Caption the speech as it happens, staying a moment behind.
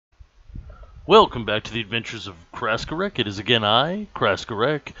Welcome back to the adventures of Kraskarek. It is again I,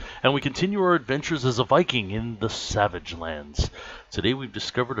 Kraskarek, and we continue our adventures as a Viking in the Savage Lands. Today we've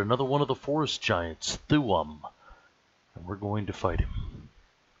discovered another one of the forest giants, Thuum, and we're going to fight him.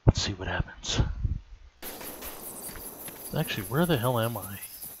 Let's see what happens. Actually, where the hell am I?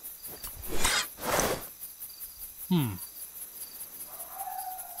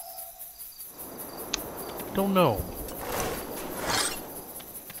 Don't know.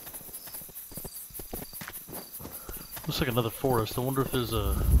 Looks like another forest. I wonder if there's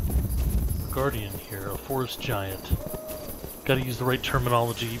a guardian here, a forest giant. Gotta use the right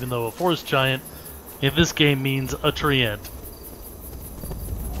terminology, even though a forest giant in this game means a treant.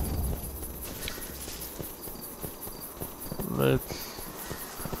 Let's...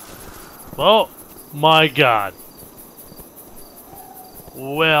 Oh my god.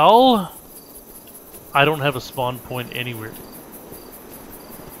 Well, I don't have a spawn point anywhere.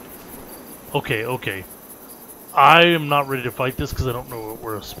 Okay. I am not ready to fight this because I don't know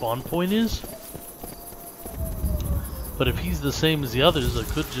where a spawn point is. But if he's the same as the others, I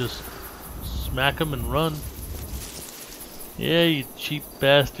could just smack him and run. Yeah, you cheap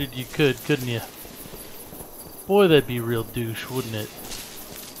bastard, you could, couldn't you? Boy, that'd be a real douche, wouldn't it?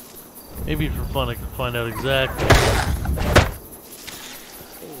 Maybe for fun I could find out exactly.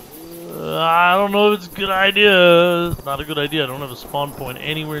 I don't know if it's a good idea. It's not a good idea. I don't have a spawn point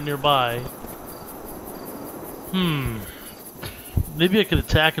anywhere nearby. Maybe I could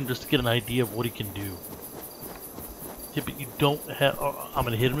attack him just to get an idea of what he can do. Yeah, but you don't have... Oh, I'm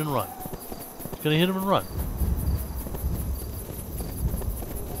gonna hit him and run. Gonna hit him and run.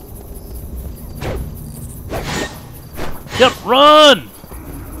 Yep, run!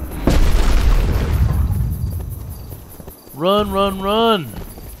 Run!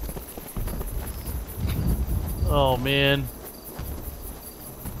 Oh, man.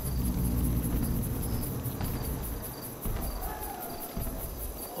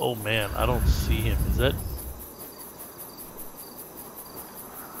 Oh man, I don't see him. Is that...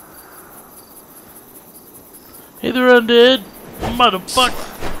 Hey there, undead! Motherfucker!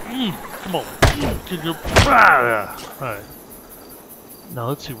 Come on. Alright. Now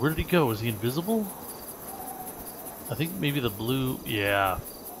let's see, where did he go? Is he invisible? I think maybe the blue... Yeah.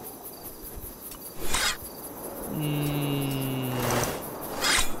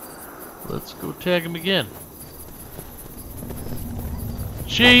 Let's go tag him again.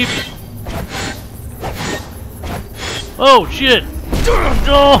 Sheep! Oh, shit!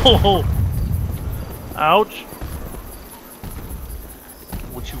 No! Ouch.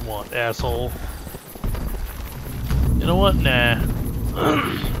 What you want, asshole? You know what? Nah.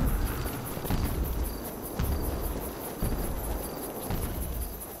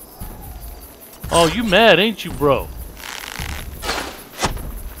 Oh, you mad, ain't you, bro?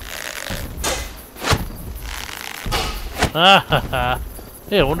 Ha ha ha.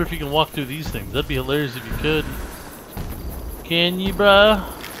 Hey, I wonder if you can walk through these things. That'd be hilarious if you could. Can you, bruh?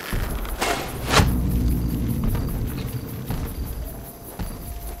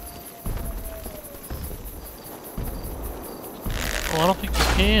 Oh, I don't think you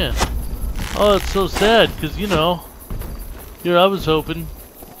can. Oh, it's so sad, because, you know, here I was hoping.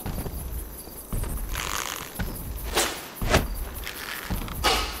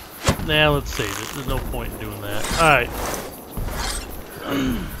 Nah, let's save it. There's no point in doing that. Alright.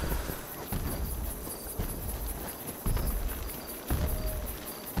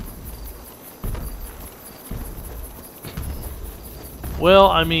 Well,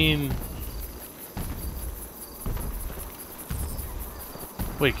 I mean...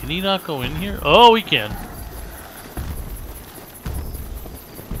 Wait, can he not go in here? Oh, he can.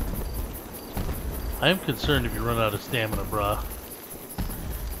 I am concerned if you run out of stamina, brah.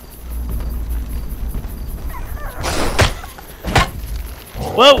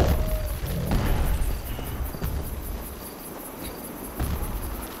 Whoa!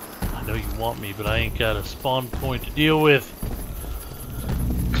 I know you want me, but I ain't got a spawn point to deal with.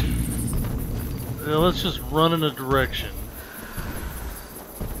 Now let's just run in a direction.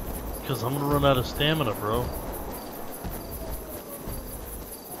 Because I'm gonna run out of stamina, bro.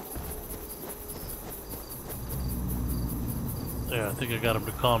 Yeah, I think I got him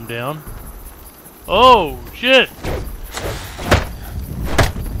to calm down. Oh, shit!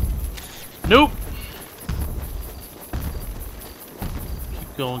 Nope!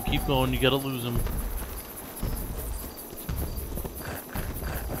 Keep going, you gotta lose him.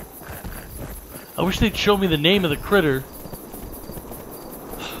 I wish they'd show me the name of the critter.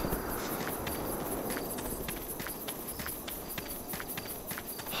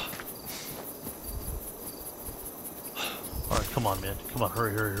 Alright, come on, man. Come on,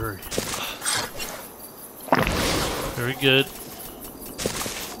 hurry. Very good.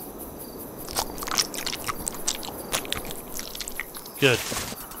 Good.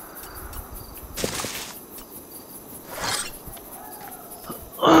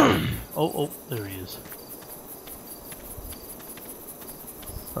 Oh, there he is.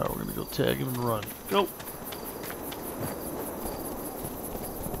 Alright, we're gonna go tag him and run. Go!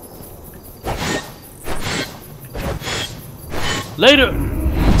 Later!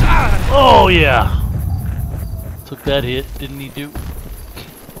 Oh, yeah! Took that hit, didn't he do?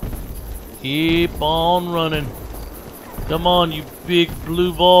 Keep on running. Come on, you big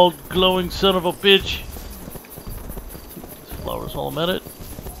blue-balled glowing son of a bitch. These flowers while I'm at it.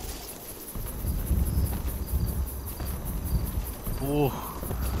 Ooh.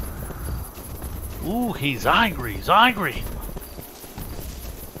 Ooh, he's angry, he's angry.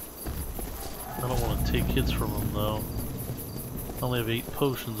 I don't want to take hits from him though. I only have 8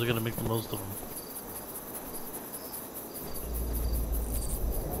 potions, I gotta make the most of them.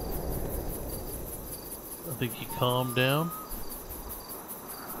 I think he calmed down.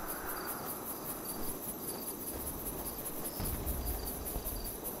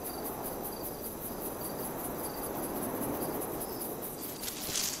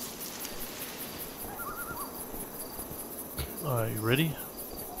 Alright, you ready?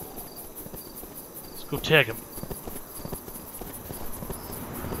 Let's go tag him.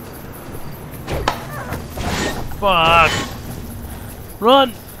 Fuck!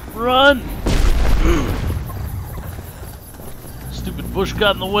 Run! Run! Stupid bush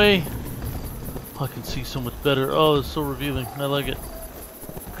got in the way. I can see so much better. Oh, it's so revealing. I like it.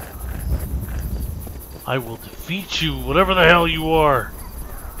 I will defeat you, whatever the hell you are.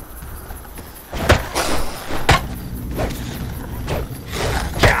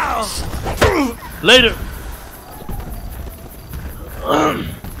 Later!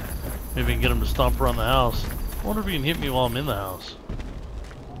 Maybe I can get him to stomp around the house. I wonder if he can hit me while I'm in the house.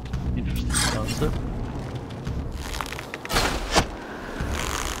 Interesting concept.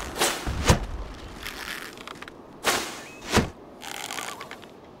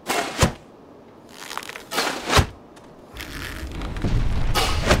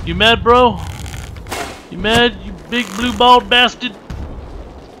 You mad, bro? You mad, you big blue-balled bastard?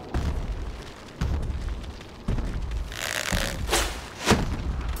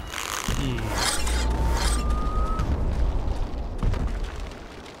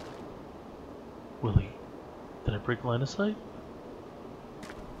 Willie, did I break line of sight?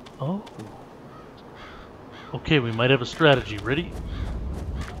 Oh. Okay, we might have a strategy. Ready?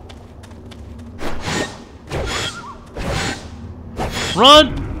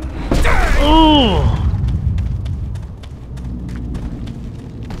 Run! Ooh!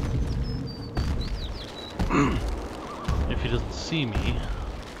 If he doesn't see me.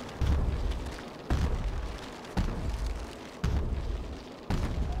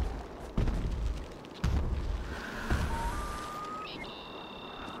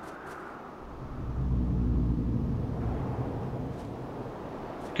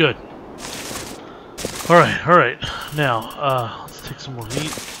 Good. Alright, alright. Now, let's take some more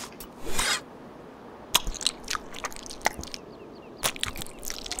meat.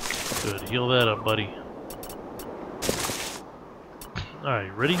 Good, heal that up, buddy.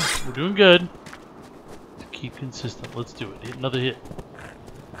 Alright, ready? We're doing good. Keep consistent. Let's do it. Hit another hit.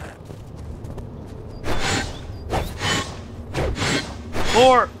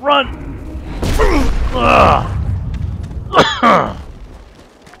 Four, run!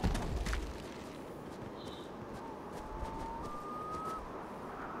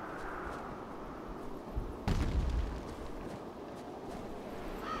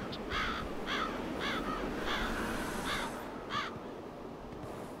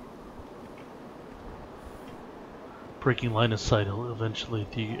 Breaking line of sight will eventually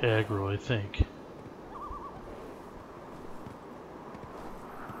de-aggro, I think.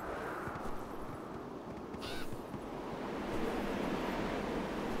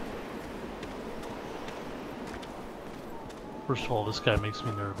 First of all, this guy makes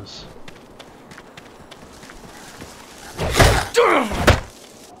me nervous.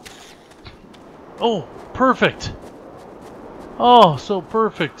 Oh, perfect! Oh, so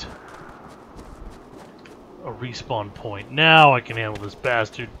perfect! A respawn point. Now I can handle this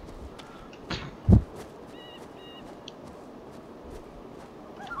bastard.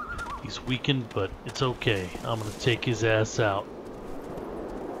 He's weakened, but it's okay. I'm gonna take his ass out.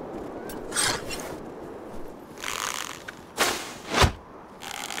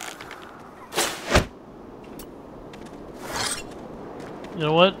 You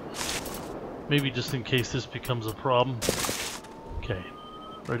know what? Maybe just in case this becomes a problem. Okay.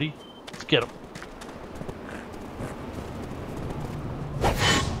 Ready? Let's get him.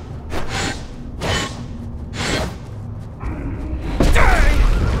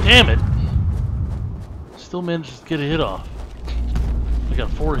 Damn it! Still manages to get a hit off. I got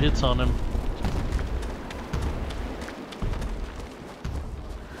 4 hits on him.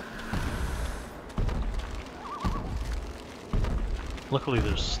 Luckily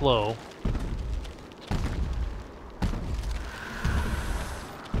they're slow.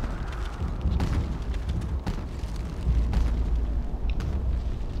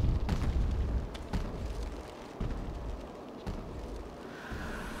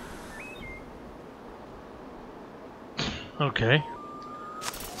 Okay,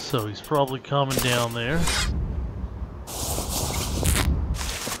 so he's probably coming down there.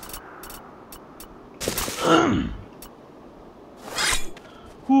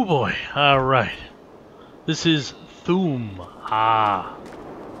 Oh boy, alright. This is Thuum. Ah.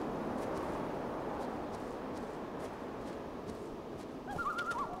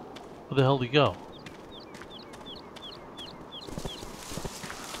 Where the hell did he go?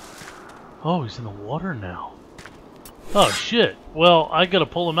 Oh, he's in the water now. Oh shit. Well, I gotta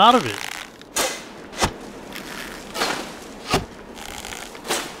pull him out of it.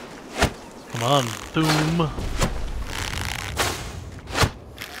 Come on, Thuum.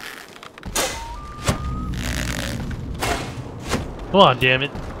 Come on, damn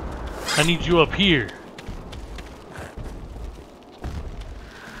it. I need you up here.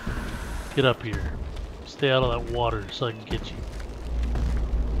 Get up here. Stay out of that water so I can get you.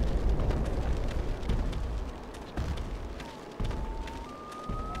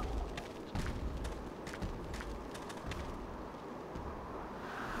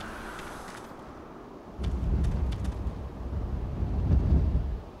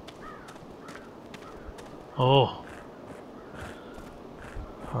 Oh.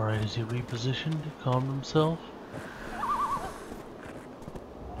 Alright, is he repositioned? Calm himself?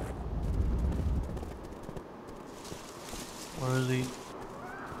 Where is he?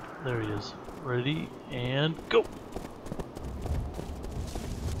 There he is. Ready, and go!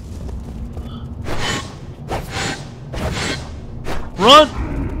 Run!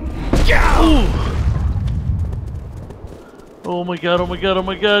 Ooh. Oh my god, oh my god, oh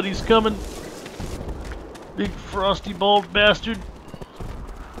my god, he's coming! Big frosty bald bastard!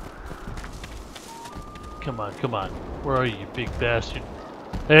 Come on, come on. Where are you, you big bastard?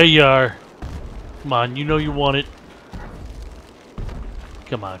 There you are. Come on, you know you want it.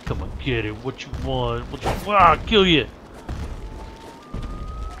 Come on, get it. What you want? What you want? I'll kill you.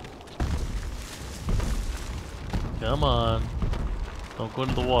 Come on. Don't go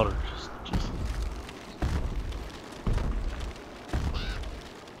into the water. Just.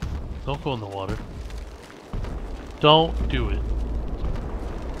 Don't go in the water. Don't do it.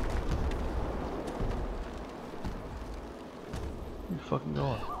 Where you fucking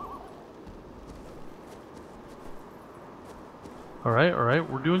going? Alright,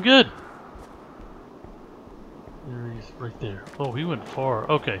 we're doing good. There he's right there. Oh, he went far.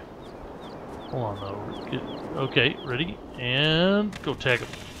 Okay. Hold on though. Get, okay, ready? And go tag him.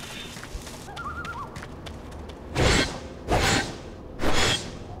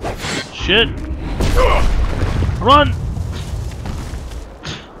 Shit! Run!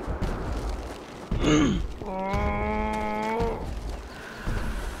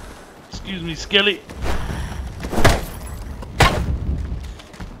 Excuse me, Skelly.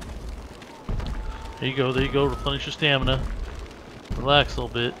 There you go, replenish your stamina. Relax a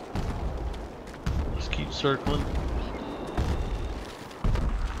little bit. Just keep circling.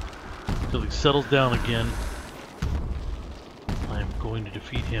 Until he settles down again. I am going to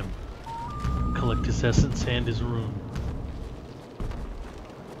defeat him. Collect his essence and his rune.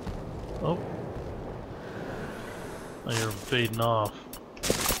 Oh. I hear him fading off.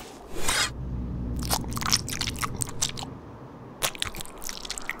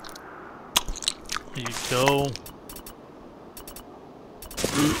 There you go.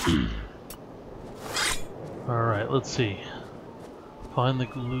 Alright, let's see. Find the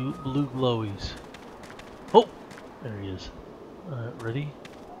blue glowies. Oh! There he is. Alright, ready?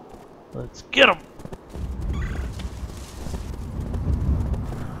 Let's get him!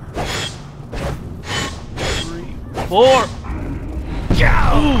 3, 4!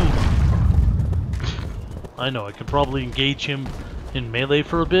 Yeah! I know, I could probably engage him in melee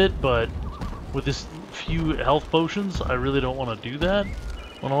for a bit, but with this few health potions, I really don't want to do that.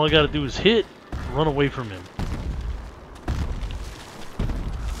 When all I gotta do is hit, run away from him.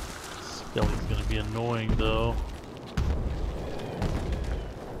 Skelly's gonna be annoying though.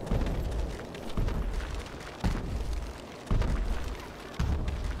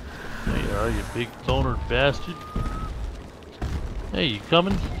 There you are, you big boner bastard. Hey, you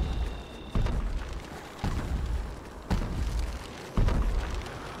coming?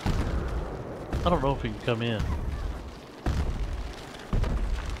 I don't know if he can come in.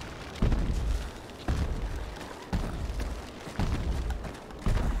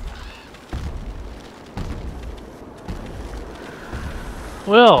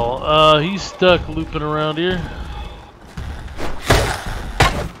 Well, he's stuck looping around here.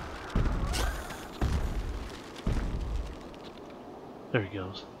 There he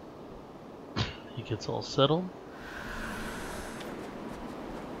goes. He gets all settled.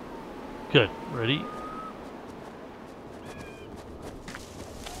 Good. Ready?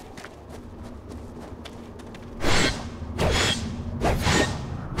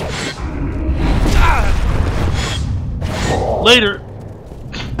 Later!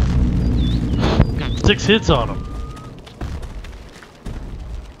 6 hits on him.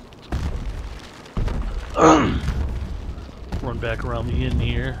 Run back around the inn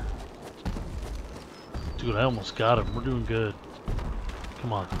here. Dude, I almost got him. We're doing good.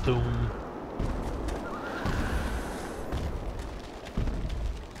 Come on, Thuum.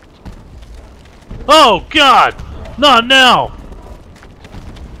 Oh, God! Not now!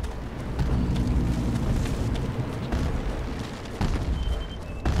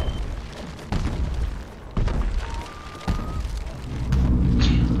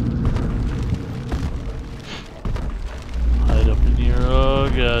 Hide up in here. Oh,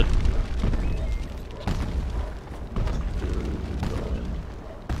 God.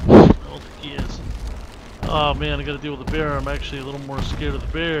 Oh man, I gotta deal with the bear. I'm actually a little more scared of the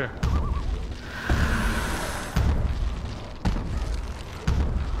bear.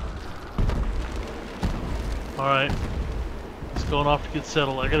 Alright. He's going off to get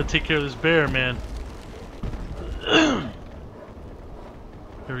settled. I gotta take care of this bear, man.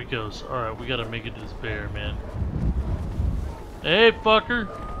 There he goes. Alright, we gotta make it to this bear, man. Hey, fucker!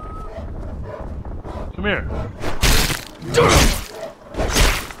 Come here.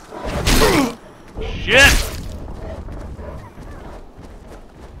 Shit!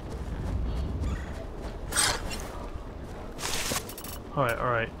 Alright,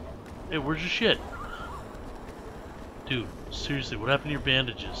 alright. Hey, where's your shit? Dude, seriously, what happened to your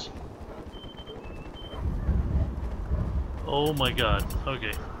bandages? Oh my god.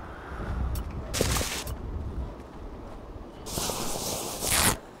 Okay.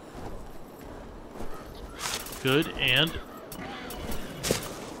 Good, and...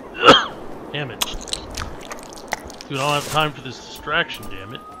 Damn it. Dude, I don't have time for this distraction,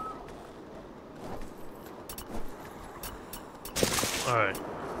 damn it. Alright.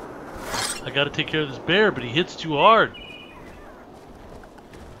 I gotta take care of this bear, but he hits too hard.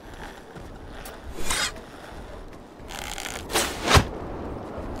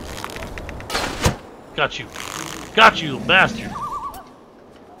 Got you. Got you, little bastard.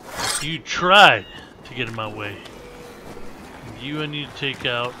 You tried to get in my way. You I need to take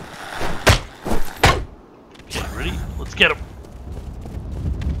out. Okay, ready? Let's get him.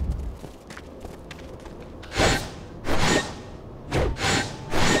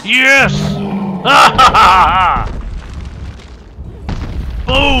 Yes! Ha ha ha ha!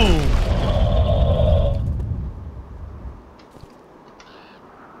 Boom!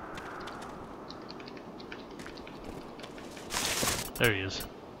 There he is.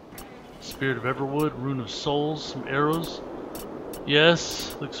 Spirit of Everwood, Rune of Souls, some arrows.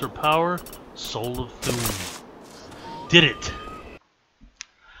 Yes, elixir power, Soul of Thuum. Did it!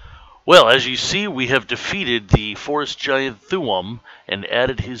 Well, as you see, we have defeated the forest giant Thuum and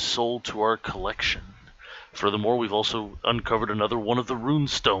added his soul to our collection. Furthermore, we've also uncovered another one of the rune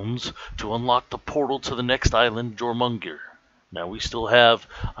stones to unlock the portal to the next island, Jormungir. Now we still have,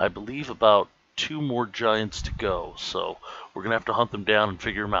 I believe, about 2 more giants to go, so we're going to have to hunt them down and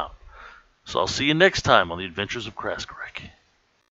figure them out. So I'll see you next time on the Adventures of Kraskar.